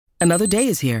Another day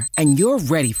is here, and you're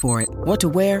ready for it. What to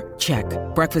wear? Check.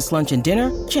 Breakfast, lunch, and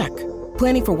dinner? Check.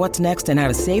 Planning for what's next and how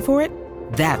to save for it?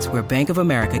 That's where Bank of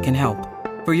America can help.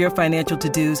 For your financial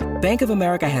to-dos, Bank of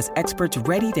America has experts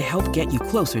ready to help get you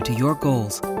closer to your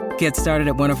goals. Get started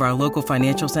at one of our local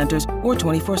financial centers or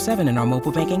 24/7 in our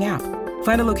mobile banking app.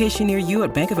 Find a location near you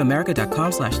at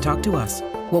bankofamerica.com/talktous.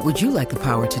 What would you like the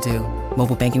power to do?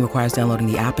 Mobile banking requires downloading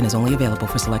the app and is only available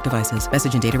for select devices.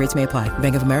 Message and data rates may apply.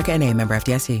 Bank of America N.A., member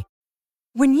FDIC.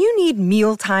 When you need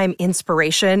mealtime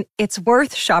inspiration, it's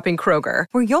worth shopping Kroger,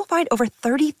 where you'll find over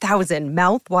 30,000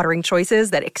 mouth-watering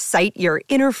choices that excite your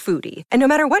inner foodie. And no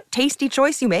matter what tasty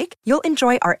choice you make, you'll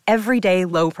enjoy our everyday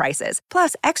low prices,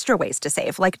 plus extra ways to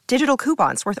save, like digital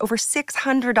coupons worth over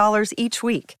 $600 each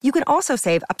week. You can also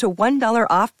save up to $1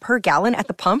 off per gallon at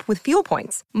the pump with fuel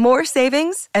points. More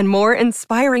savings and more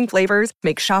inspiring flavors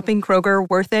make shopping Kroger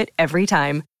worth it every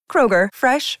time. Kroger,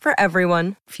 fresh for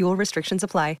everyone. Fuel restrictions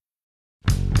apply.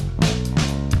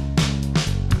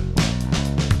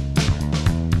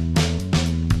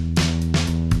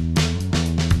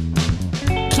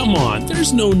 Come on,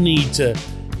 there's no need to,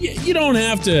 you don't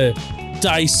have to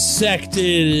dissect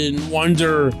it and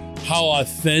wonder how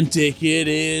authentic it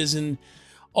is and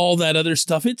all that other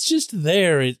stuff. It's just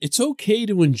there. It's okay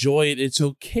to enjoy it. It's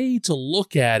okay to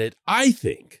look at it, I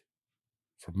think,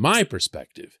 from my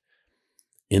perspective,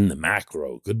 in the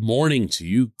macro. Good morning to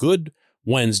you. Good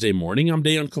Wednesday morning. I'm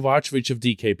Dejan Kovacevic of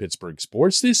DK Pittsburgh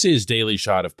Sports. This is Daily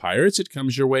Shot of Pirates. It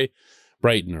comes your way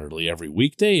bright and early every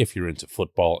weekday if you're into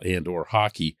football and or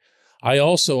hockey. I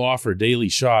also offer daily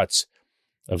shots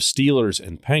of Steelers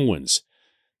and Penguins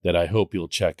that I hope you'll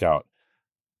check out.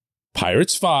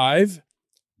 Pirates 5,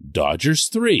 Dodgers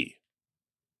 3.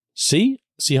 See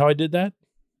how I did that?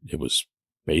 It was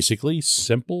basically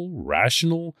simple,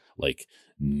 rational, like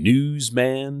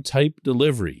newsman type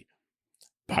delivery.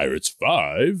 Pirates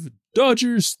 5,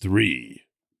 Dodgers 3.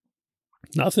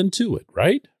 Nothing to it,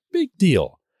 right? Big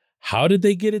deal. How did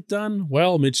they get it done?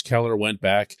 Well, Mitch Keller went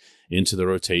back into the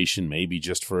rotation, maybe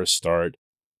just for a start,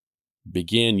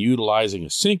 began utilizing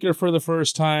a sinker for the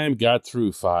first time, got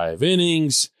through 5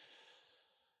 innings.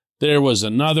 There was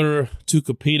another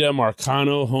Tucupita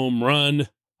Marcano home run,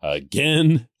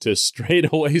 again to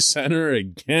straightaway center,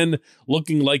 again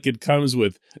looking like it comes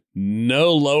with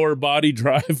no lower body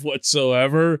drive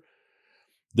whatsoever.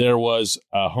 There was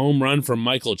a home run from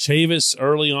Michael Chavis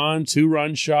early on,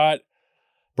 2-run shot.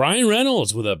 Brian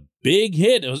Reynolds with a big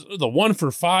hit. It was the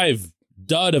 1-for-5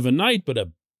 dud of a night, but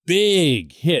a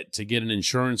big hit to get an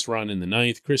insurance run in the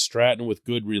 9th. Chris Stratton with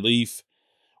good relief.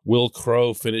 Will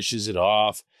Crowe finishes it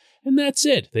off. And that's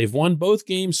it. They've won both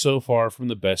games so far from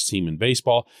the best team in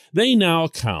baseball. They now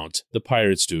count, the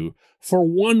Pirates do, for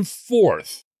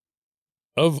 1/4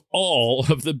 of all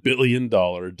of the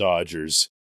billion-dollar Dodgers.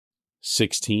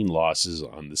 16 losses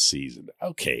on the season.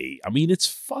 Okay, I mean, it's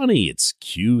funny, it's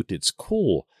cute, it's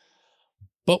cool.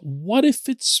 But what if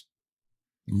it's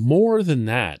more than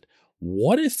that?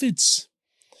 What if it's,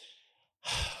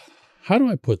 how do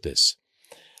I put this?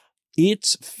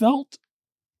 It's felt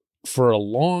for a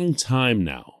long time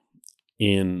now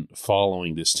in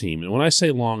following this team. And when I say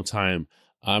long time,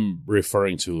 I'm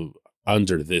referring to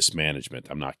under this management.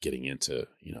 I'm not getting into,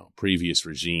 previous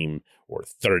regime or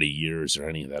 30 years or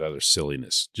any of that other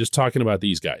silliness. Just talking about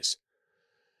these guys.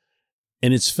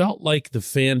 And it's felt like the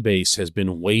fan base has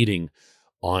been waiting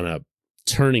on a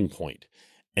turning point.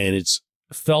 And it's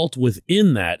felt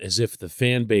within that as if the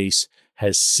fan base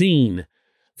has seen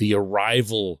the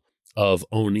arrival of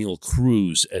O'Neal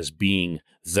Cruz as being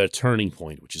the turning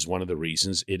point, which is one of the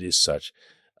reasons it is such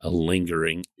a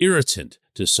lingering irritant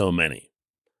to so many.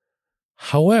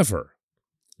 However,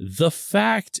 the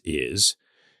fact is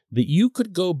that you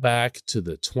could go back to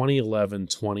the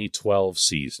 2011-2012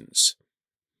 seasons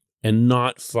and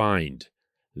not find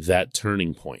that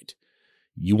turning point.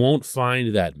 You won't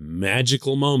find that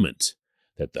magical moment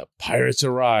that the Pirates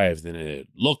arrived and it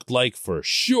looked like for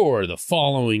sure the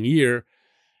following year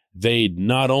they'd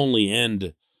not only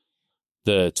end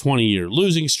the 20-year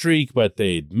losing streak, but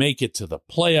they'd make it to the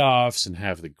playoffs and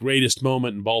have the greatest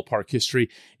moment in ballpark history.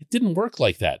 It didn't work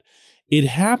like that. It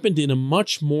happened in a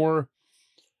much more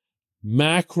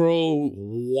macro,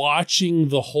 watching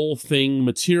the whole thing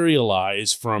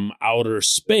materialize from outer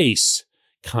space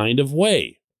kind of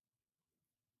way.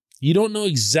 You don't know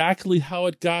exactly how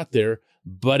it got there,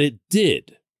 but it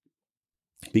did.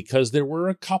 Because there were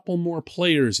a couple more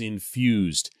players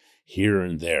infused here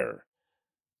and there.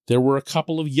 There were a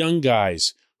couple of young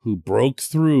guys who broke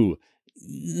through,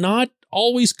 not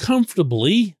always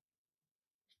comfortably,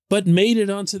 but made it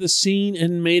onto the scene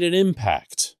and made an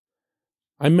impact.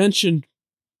 I mentioned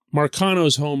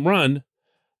Marcano's home run,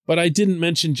 But I didn't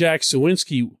mention Jack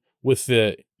Suwinski with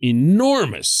the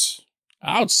enormous,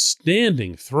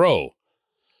 outstanding throw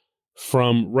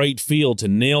from right field to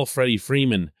nail Freddie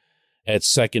Freeman at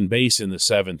second base in the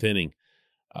 7th inning.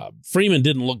 Freeman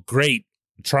didn't look great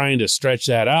trying to stretch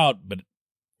that out, but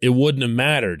it wouldn't have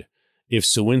mattered if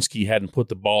Suwinski hadn't put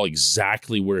the ball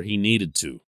exactly where he needed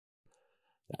to.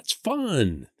 That's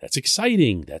fun. That's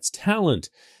exciting. That's talent.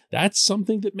 That's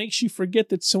something that makes you forget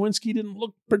that Suwinski didn't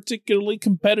look particularly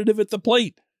competitive at the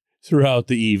plate throughout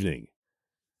the evening.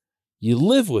 You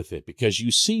live with it because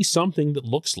you see something that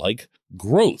looks like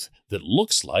growth, that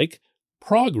looks like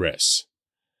progress.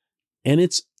 And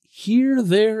it's here,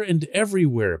 there, and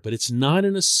everywhere, but it's not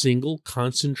in a single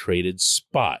concentrated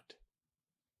spot.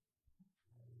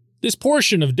 This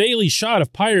portion of Daily Shot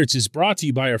of Pirates is brought to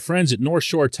you by our friends at North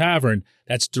Shore Tavern.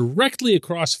 That's directly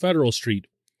across Federal Street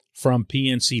from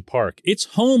PNC Park.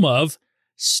 It's home of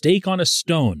Steak on a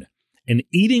Stone, an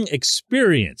eating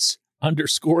experience,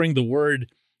 underscoring the word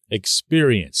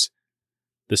experience.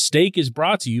 The steak is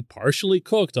brought to you partially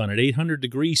cooked on an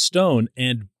 800-degree stone,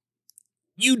 and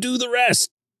you do the rest.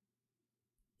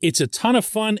 It's a ton of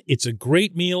fun, it's a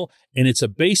great meal, and it's a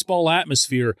baseball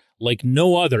atmosphere like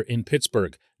no other in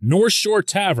Pittsburgh. North Shore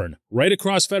Tavern, right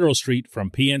across Federal Street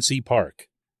from PNC Park.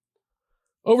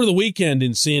 Over the weekend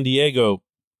in San Diego,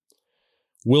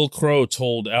 Will Crow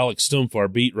told Alex Stumpf, our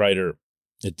beat writer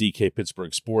at DK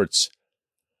Pittsburgh Sports,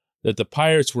 that the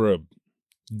Pirates were a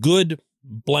good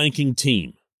blanking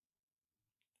team.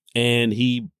 And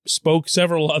he spoke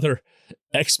several other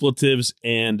expletives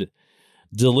and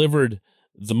delivered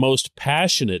the most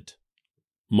passionate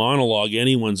monologue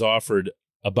anyone's offered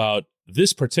about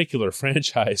this particular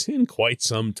franchise in quite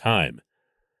some time.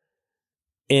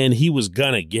 And he was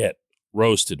gonna get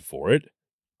roasted for it.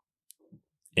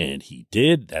 And he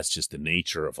did. That's just the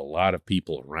nature of a lot of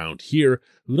people around here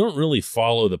who don't really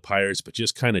follow the Pirates, but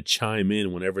just kind of chime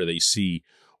in whenever they see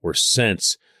or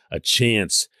sense a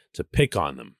chance to pick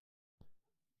on them.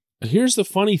 But here's the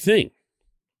funny thing.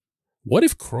 What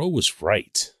if Crow was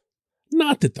right?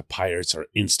 Not that the Pirates are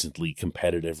instantly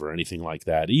competitive or anything like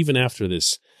that. Even after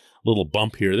this little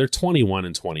bump here, they're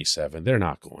 21-27. They're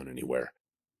not going anywhere.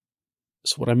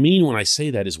 So what I mean when I say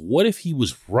that is, what if he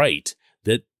was right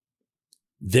that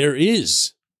there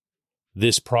is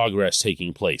this progress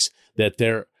taking place, that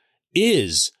there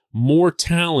is more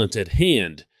talent at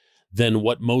hand than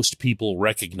what most people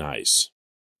recognize?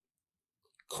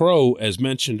 Crow, as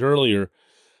mentioned earlier,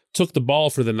 took the ball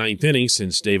for the 9th inning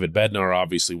since David Bednar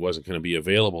obviously wasn't going to be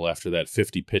available after that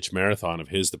 50-pitch marathon of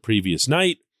his the previous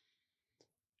night.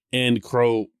 And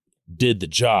Crow did the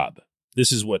job.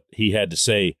 This is what he had to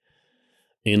say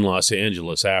in Los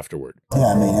Angeles afterward.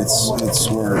 Yeah, I mean,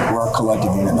 we're a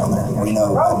collective unit down there. We know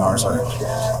Bednar's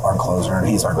our closer and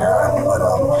he's our guy, but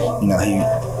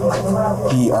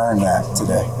he earned that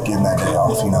today, getting that day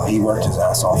off. He worked his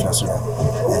ass off yesterday,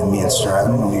 and me and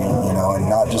Stratton, and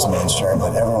not just me and Stratton,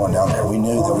 but everyone down there. We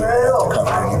knew that we were going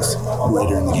to have to cover innings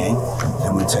later in the game,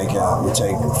 and we take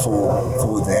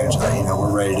full advantage of that.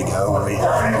 We're ready to go. We're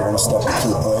going to step up to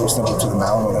the plate, step up to the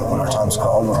mound when our time's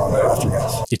called. We're on after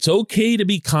guys. It's okay to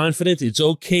be confident. It's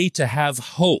okay to have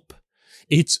hope.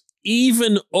 It's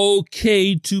even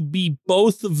okay to be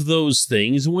both of those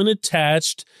things when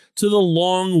attached to the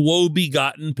long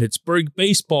woe-begotten Pittsburgh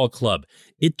Baseball Club.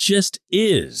 It just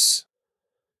is.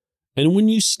 And when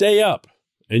you stay up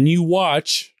and you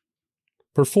watch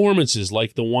performances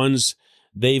like the ones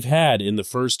they've had in the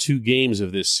first 2 games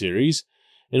of this series,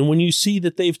 and when you see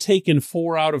that they've taken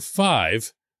 4 out of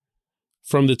 5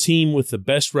 from the team with the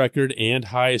best record and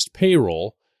highest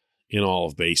payroll in all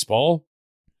of baseball,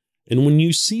 and when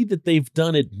you see that they've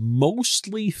done it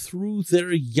mostly through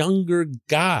their younger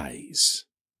guys,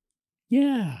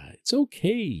 yeah, it's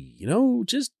okay.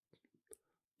 Just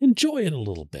enjoy it a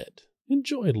little bit.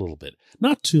 Enjoy it a little bit.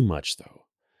 Not too much, though,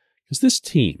 because this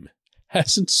team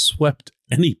hasn't swept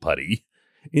anybody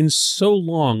in so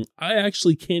long. I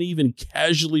actually can't even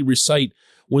casually recite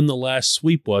when the last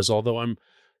sweep was, although I'm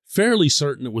fairly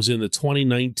certain it was in the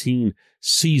 2019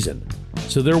 season.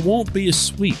 So there won't be a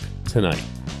sweep tonight.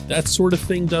 That sort of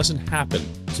thing doesn't happen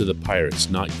to the Pirates,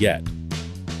 not yet.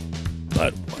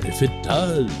 But what if it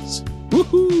does?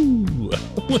 Woohoo!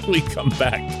 When we come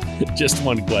back, just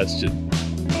one question.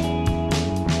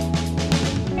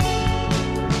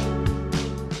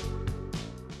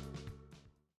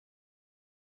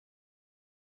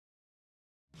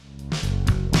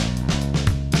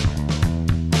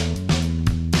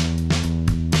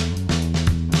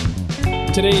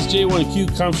 Today's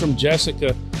J1Q comes from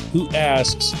Jessica, who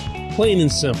asks, plain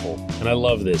and simple, and I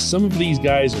love this, some of these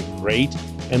guys are great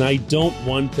And I don't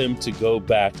want them to go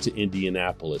back to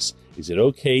Indianapolis. Is it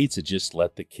okay to just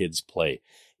let the kids play?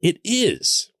 It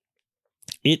is.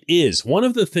 It is. One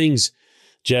of the things,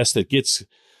 Jess, that gets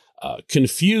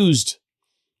confused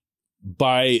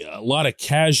by a lot of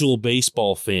casual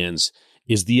baseball fans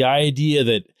is the idea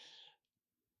that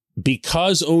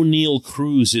because Oneil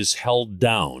Cruz is held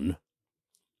down,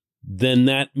 then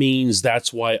that means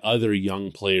that's why other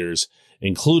young players,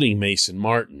 including Mason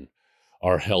Martin,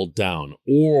 are held down,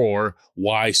 or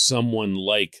why someone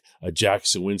like a Jack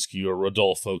Suwinski or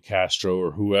Rodolfo Castro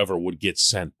or whoever would get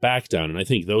sent back down. And I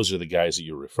think those are the guys that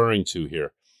you're referring to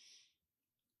here.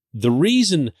 The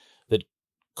reason that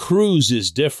Cruz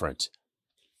is different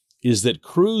is that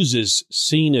Cruz is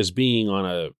seen as being on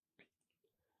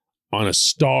a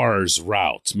star's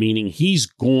route, meaning he's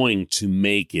going to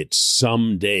make it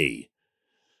someday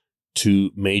to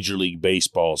Major League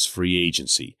Baseball's free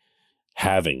agency,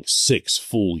 having 6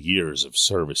 full years of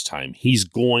service time. He's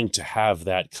going to have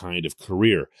that kind of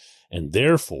career. And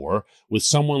therefore, with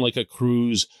someone like a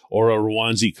Cruz or a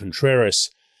Roansy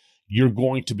Contreras, you're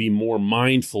going to be more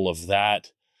mindful of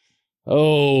that.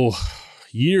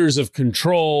 Years of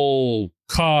control,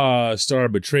 cost,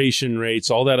 arbitration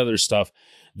rates, all that other stuff,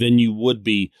 than you would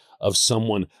be of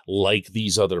someone like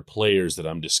these other players that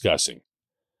I'm discussing.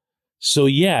 So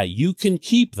yeah, you can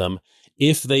keep them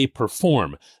if they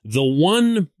perform. The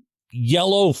one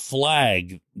yellow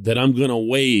flag that I'm going to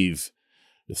wave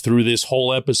through this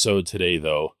whole episode today,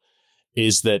 though,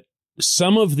 is that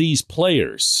some of these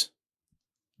players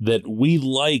that we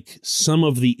like, some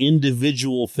of the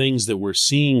individual things that we're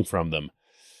seeing from them,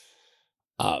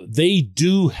 they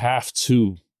do have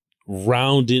to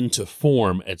round into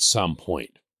form at some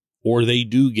point, or they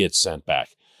do get sent back.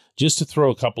 Just to throw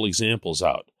a couple examples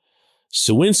out.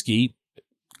 Suwinski,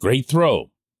 great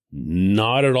throw.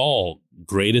 Not at all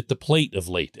great at the plate of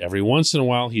late. Every once in a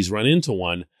while, he's run into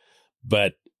one,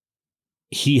 but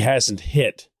he hasn't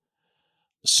hit,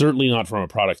 certainly not from a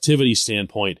productivity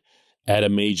standpoint, at a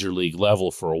major league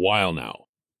level for a while now.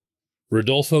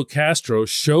 Rodolfo Castro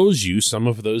shows you some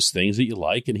of those things that you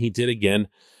like, and he did again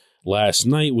last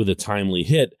night with a timely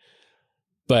hit,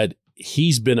 but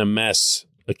he's been a mess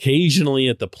occasionally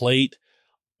at the plate,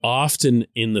 often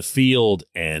in the field,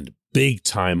 and big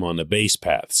time on the base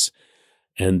paths.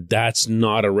 And that's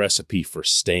not a recipe for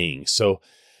staying. So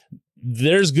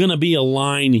there's going to be a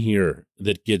line here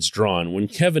that gets drawn. When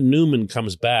Kevin Newman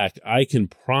comes back, I can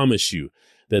promise you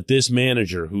that this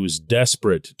manager, who's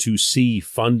desperate to see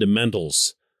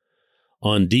fundamentals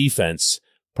on defense,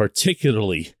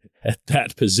 particularly at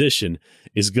that position,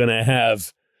 is going to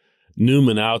have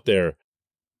Newman out there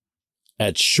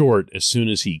at short as soon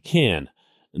as he can.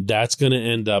 That's going to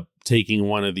end up taking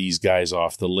one of these guys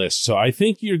off the list. So I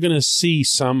think you're going to see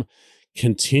some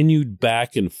continued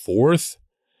back and forth,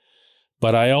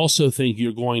 but I also think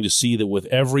you're going to see that with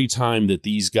every time that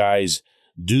these guys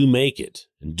do make it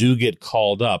and do get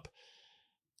called up,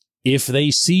 if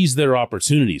they seize their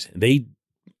opportunities, they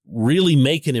really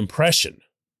make an impression,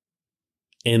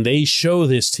 and they show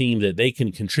this team that they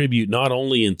can contribute not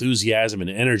only enthusiasm and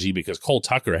energy, because Cole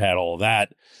Tucker had all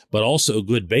that, but also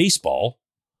good baseball,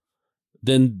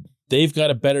 then they've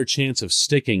got a better chance of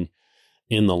sticking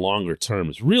in the longer term.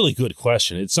 It's a really good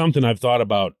question. It's something I've thought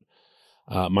about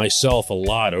myself a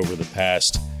lot over the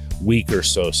past week or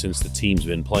so since the team's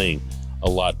been playing a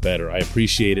lot better. I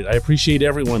appreciate it. I appreciate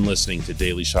everyone listening to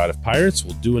Daily Shot of Pirates.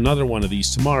 We'll do another one of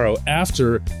these tomorrow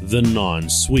after the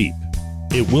non-sweep.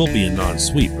 It will be a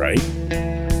non-sweep, right?